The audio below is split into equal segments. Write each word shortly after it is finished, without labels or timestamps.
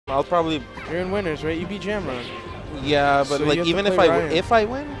I'll probably. You're in winners, right? You beat Jamron. Yeah, but So like even if I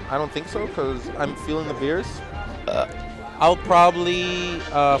win, I don't think so because I'm feeling the beers. I'll probably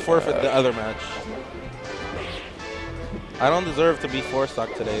forfeit the other match. I don't deserve to be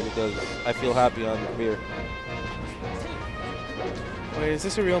 4-stock today because I feel happy on beer. Wait, is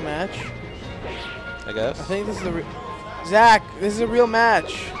this a real match? I guess. I think this is a Zach, this is a real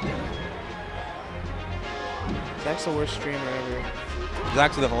match. Zach's the worst streamer ever.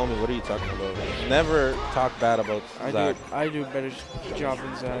 Zach's the homie. What are you talking about? Never talk bad about Zach. I do a better job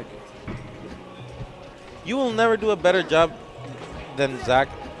than Zach. You will never do a better job than Zach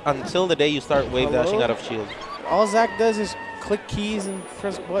until the day you start wave dashing out of shield. All Zach does is click keys and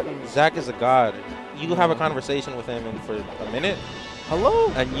press buttons. Zach is a god. You have a conversation with him and for a minute.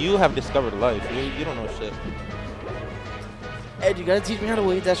 Hello? And you have discovered life. You don't know shit. Ed, you gotta teach me how to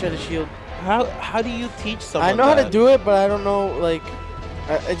wave dash out of shield. How do you teach someone I know how to do it, but I don't know, like,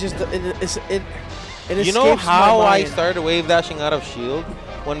 it you know how I started wave dashing out of shield?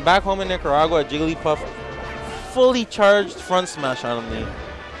 When back home in Nicaragua, Jigglypuff fully charged front smash on me.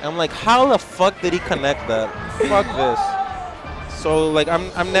 And I'm like, how the fuck did he connect that? Fuck this. So like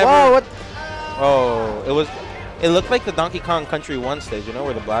I'm never. Whoa, what? Oh, it looked like the Donkey Kong Country 1 stage, you know,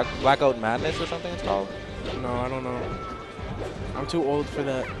 where the Blackout Madness or something it's called. No, I don't know. I'm too old for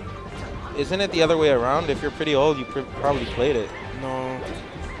that. Isn't it the other way around? If you're pretty old, you probably played it. No,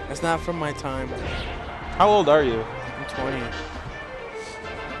 it's not from my time. How old are you? I'm 20.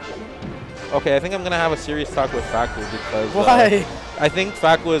 Okay, I think I'm gonna have a serious talk with Faku because why? I think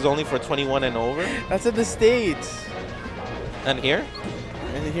Faku is only for 21 and over. That's in the States. And here?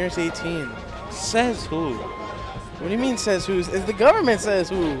 And here's 18. Says who? What do you mean says who? It's the government says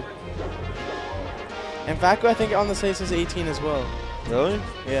who. And Faku, I think on the States is 18 as well. Really?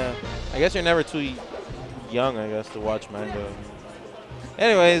 Yeah. I guess you're never too young, I guess, to watch manga.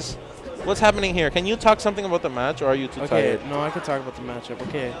 Anyways, what's happening here? Can you talk something about the match, or are you too tired? No, I can talk about the matchup.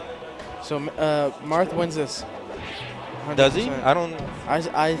 Okay. So, Marth wins this. 100%. Does he? I don't.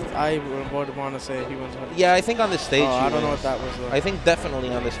 I would want to say he wins 100%. Yeah, I think on the stage. I don't know what that was. Though. I think definitely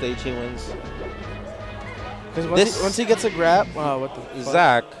on the stage he wins. Because once he gets a grab, what the fuck?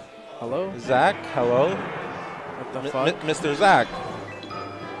 Zach. Hello. Zach. Hello. What the fuck? Mr. Zach.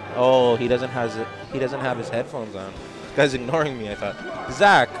 Oh, he doesn't have his headphones on. This guy's ignoring me. I thought.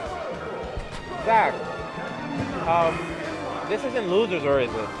 Zach. This isn't losers, or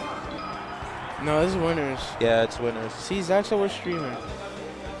is it? No, this is winners. Yeah, it's winners. See, Zach's the worst streamer.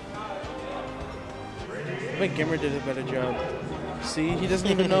 I think Gimmer did a better job. See, he doesn't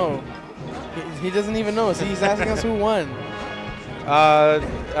even know. He doesn't even know. See, he's asking us who won.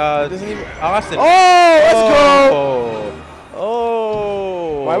 Doesn't even. Austin. Oh, let's go.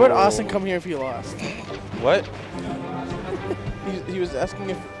 Oh. Why would Austin come here if he lost? What? he was asking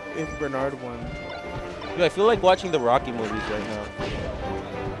if Bernard won. Dude, I feel like watching the Rocky movies right now.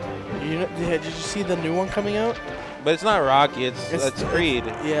 Did you see the new one coming out? But it's not Rocky, it's Creed.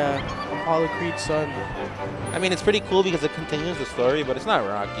 Yeah, Apollo Creed's son. I mean, it's pretty cool because it continues the story, but it's not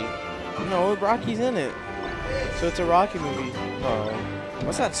Rocky. No, Rocky's in it. So it's a Rocky movie. Oh.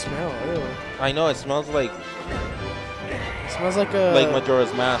 What's that smell? Ew. I know, it smells like... It smells like a... Like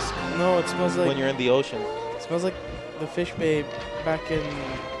Majora's Mask. No, it smells like... When you're in the ocean. It smells like the fish babe back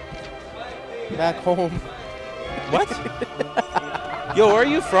home. What? Yo, where are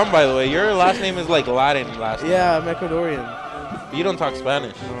you from, by the way? Your last name is like Latin last name. Yeah, I'm Ecuadorian. You don't talk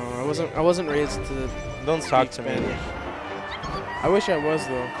Spanish. No, I wasn't raised to Don't talk to Spanish. me. I wish I was,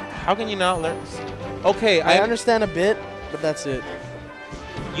 though. How can you not learn? Okay, I understand a bit, but that's it.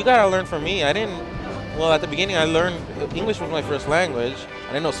 You gotta learn from me. I didn't... Well, at the beginning, I learned... English was my first language.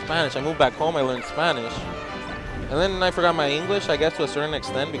 I didn't know Spanish. I moved back home, I learned Spanish. And then I forgot my English, I guess, to a certain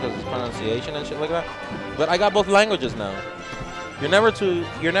extent because of pronunciation and shit like that. But I got both languages now. You're never too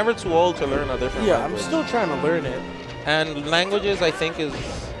old to learn a different language. Yeah, I'm still trying to learn it. And languages, I think,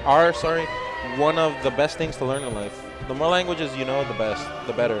 are one of the best things to learn in life. The more languages you know, the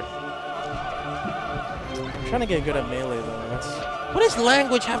better. I'm trying to get good at Melee, though. What does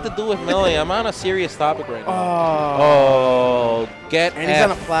language have to do with Melee? I'm on a serious topic right now. Oh, get And he's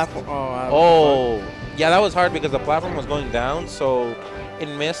on a platform. Yeah, that was hard because the platform was going down, so it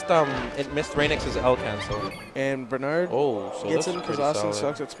missed RaynEX's L cancel. And Bernard gets in because Austin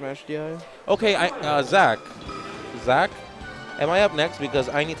sucks at Smash DI. Okay, Zach, am I up next? Because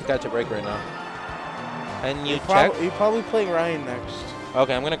I need to catch a break right now. And you're probably playing Ryan next.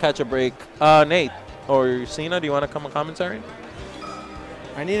 Okay, I'm gonna catch a break. Nate or Cena, do you want to come on commentary?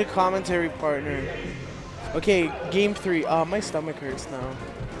 I need a commentary partner. Okay, game 3. My stomach hurts now.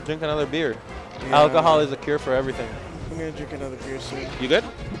 Drink another beer. Yeah. Alcohol is a cure for everything. I'm gonna drink another beer soon. You good?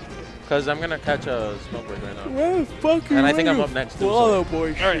 Because I'm going to catch a smoke break right now. Well, fucking And I think I'm up next, too. Follow So.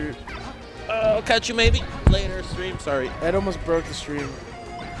 boy shit. I'll catch you maybe later stream. Sorry. Ed almost broke the stream.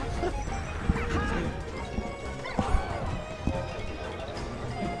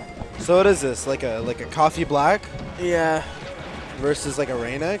 So what is this? Like a Coffeeblack Yeah. versus like a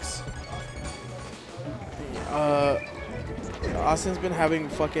RaynEX? Austin's been having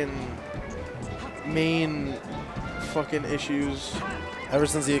fucking main fucking issues. Ever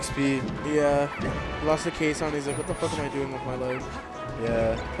since the XP. Yeah. Lost the case on. He's like, what the fuck am I doing with my life?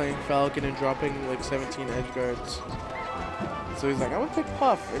 Yeah. Playing Falcon and dropping like 17 edge guards. So he's like, I'm gonna pick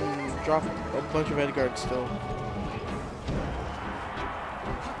Puff and drop a bunch of edge guards still.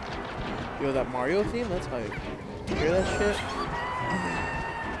 Yo, that Mario theme, that's hype. You hear that shit?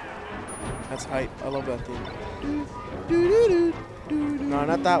 That's hype. I love that theme. No,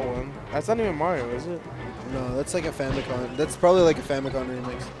 not that one. That's not even Mario, is it? No, that's like a Famicom. That's probably like a Famicom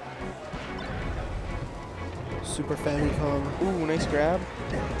remix. Super Famicom. Ooh, nice grab.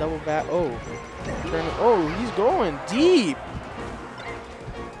 Double back. Oh. Turn it. Oh, he's going deep.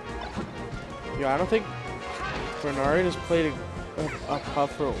 Yo, I don't think Bernard has played a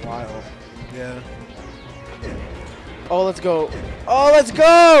Puff for a while. Yeah. Oh, let's go. Oh, let's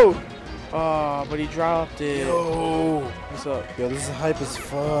go! Oh, but he dropped it. Yo. What's up? Yo, this is hype as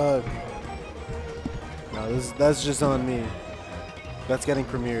fuck. No, that's just on me. That's getting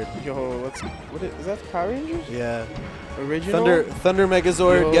premiered. Yo, what is that, Power Rangers? Yeah. Original? Thunder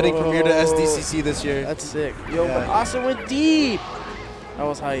Megazord Yo. getting premiered at SDCC this year. That's sick. Yo, Yeah. but Austin went deep. That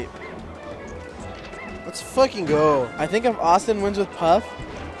was hype. Let's fucking go. I think if Austin wins with Puff,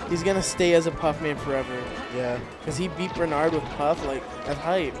 he's gonna stay as a Puff man forever. Yeah. Cause he beat Bernard with Puff, like, that's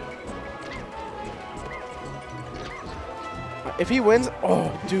hype. If he wins,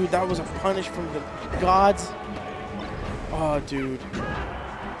 oh, dude, that was a punish from the gods. Oh, dude.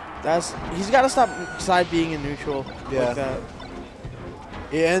 He's got to stop side being in neutral like that.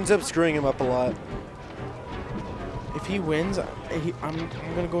 It ends up screwing him up a lot. If he wins, I'm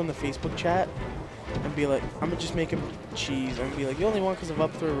going to go in the Facebook chat and be like, I'm going to just make him cheese. I'm going to be like, you only won because of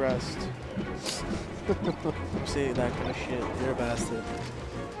up through rest. Say that kind of shit. You're a bastard.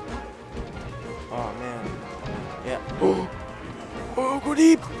 Oh, man. Yeah. Oh, go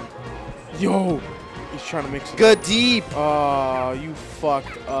deep. Yo. He's trying to mix it. Good deep. Oh, you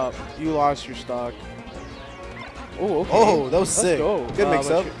fucked up. You lost your stock. Oh, okay. Oh, that was Let's sick. go. Good mix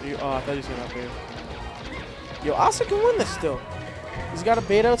up. Oh, I thought he was going to up here. Yo, Asa can win this still. He's got to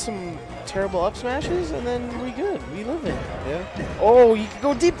bait out some terrible up smashes, and then we good. We live it. Yeah. Oh, you can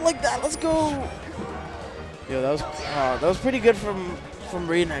go deep like that. Let's go. Yo, that was pretty good from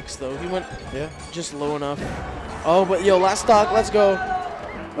RaynEX though. He went just low enough. Oh, but yo, last stock. Let's go.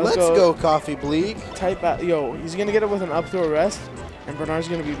 Let's go, Coffeeblack. Tight back. Yo, he's gonna get it with an up throw arrest, and Bernard's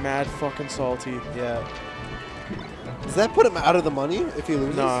gonna be mad fucking salty. Yeah. Does that put him out of the money if he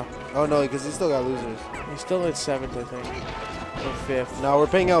loses? Nah. Oh no, because he's still got losers. He's still at 7th, I think, or 5th. No, we're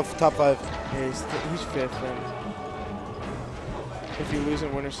paying out top 5. Yeah, he's 5th then. If you lose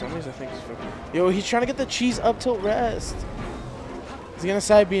in winter semis, I think he's 5th. Yo, he's trying to get the cheese up tilt rest. He's gonna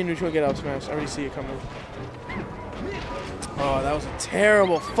side B in neutral, get up smash. I already see it coming. Oh, that was a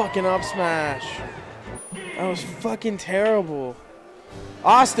terrible fucking up smash. That was fucking terrible.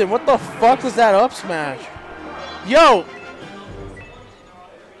 Austin, what the fuck was that up smash? Yo!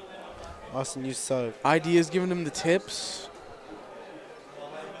 Austin, you suck. Idea's giving him the tips.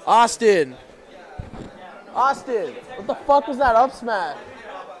 Austin! Austin, what the fuck was that up smash?